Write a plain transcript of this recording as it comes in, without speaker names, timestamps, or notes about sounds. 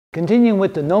Continuing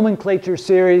with the nomenclature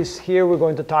series, here we're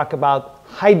going to talk about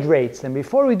hydrates. And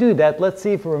before we do that, let's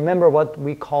see if we remember what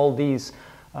we call these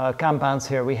compounds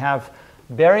here. We have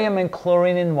barium and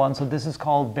chlorine in one, so this is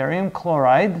called barium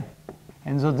chloride.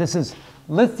 And so this is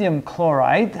lithium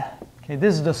chloride. Okay,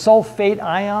 this is the sulfate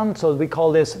ion, so we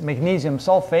call this magnesium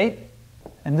sulfate.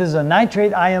 And this is a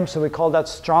nitrate ion, so we call that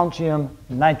strontium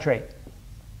nitrate.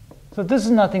 So this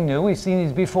is nothing new, we've seen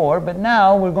these before, but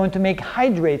now we're going to make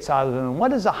hydrates out of them. And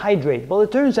what is a hydrate? Well,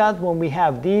 it turns out when we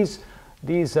have these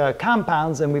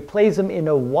compounds and we place them in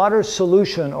a water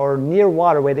solution or near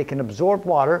water where they can absorb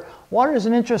water, water is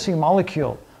an interesting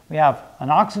molecule. We have an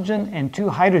oxygen and two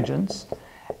hydrogens,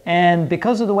 and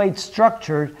because of the way it's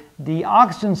structured, the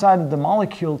oxygen side of the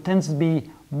molecule tends to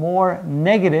be more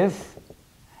negative,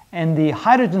 and the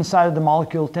hydrogen side of the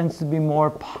molecule tends to be more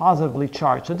positively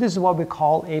charged. So this is what we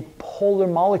call a polar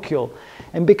molecule.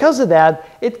 And because of that,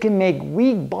 it can make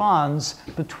weak bonds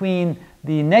between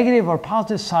the negative or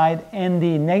positive side and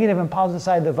the negative and positive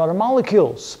side of other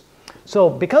molecules. So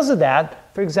because of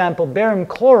that, for example, barium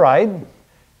chloride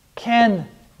can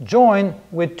join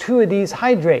with two of these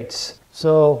hydrates.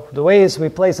 So the way is we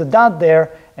place a dot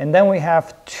there, and then we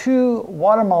have two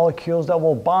water molecules that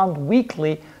will bond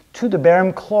weakly to the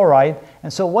barium chloride.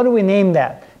 And so what do we name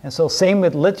that? And so same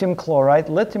with lithium chloride.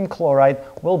 Lithium chloride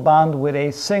will bond with a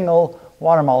single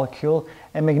water molecule,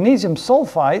 and magnesium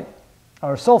sulfide,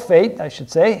 or sulfate I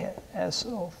should say,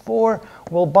 SO4,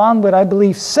 will bond with, I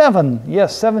believe, seven of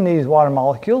these water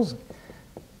molecules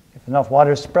if enough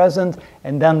water is present.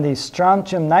 And then the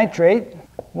strontium nitrate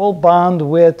will bond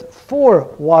with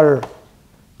 4 water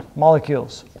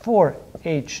molecules, 4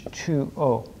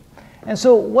 H2O. And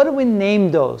so what do we name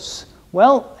those?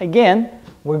 Well, again,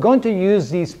 we're going to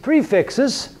use these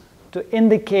prefixes to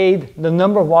indicate the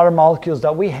number of water molecules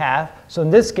that we have. So in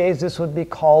this case, this would be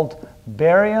called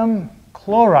barium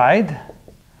chloride.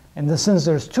 And since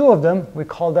there's 2 of them, we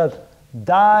call that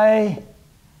dihydrate.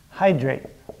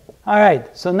 All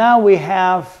right, so now we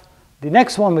have the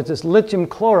next one, which is lithium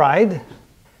chloride,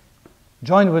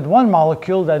 joined with 1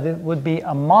 molecule that it would be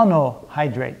a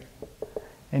monohydrate.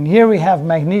 And here we have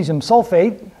magnesium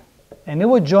sulfate, and it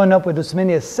would join up with as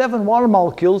many as 7 water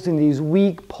molecules in these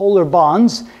weak polar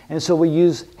bonds. And so we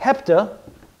use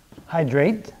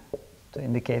heptahydrate to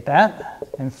indicate that.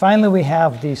 And finally we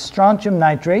have the strontium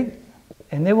nitrate,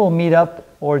 and it will meet up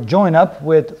or join up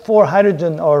with 4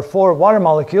 hydrogen or 4 water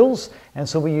molecules. And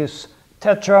so we use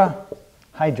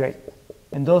tetrahydrate.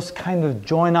 And those kind of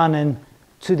join on in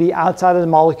to the outside of the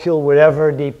molecule,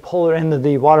 wherever the polar end of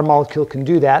the water molecule can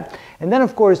do that. And then,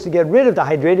 of course, to get rid of the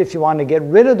hydrate, if you want to get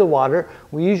rid of the water,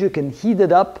 we usually can heat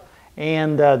it up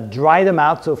and dry them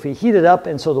out. So if we heat it up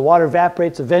and so the water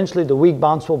evaporates, eventually the weak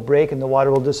bonds will break and the water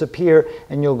will disappear,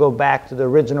 and you'll go back to the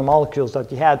original molecules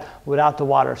that you had without the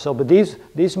water. So, but these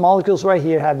molecules right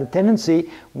here have the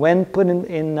tendency, when put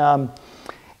in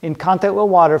contact with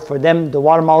water, for them, the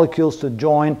water molecules, to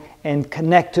join and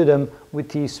connect to them with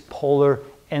these polar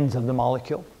ends of the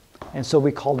molecule. And so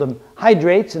we call them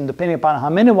hydrates, and depending upon how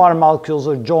many water molecules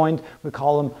are joined, we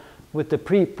call them with the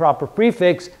proper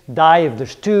prefix: di if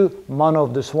there's 2, mono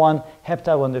if there's 1,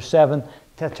 hepta when there's 7,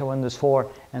 tetra when there's 4,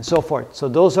 and so forth. So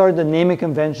those are the naming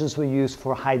conventions we use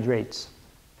for hydrates.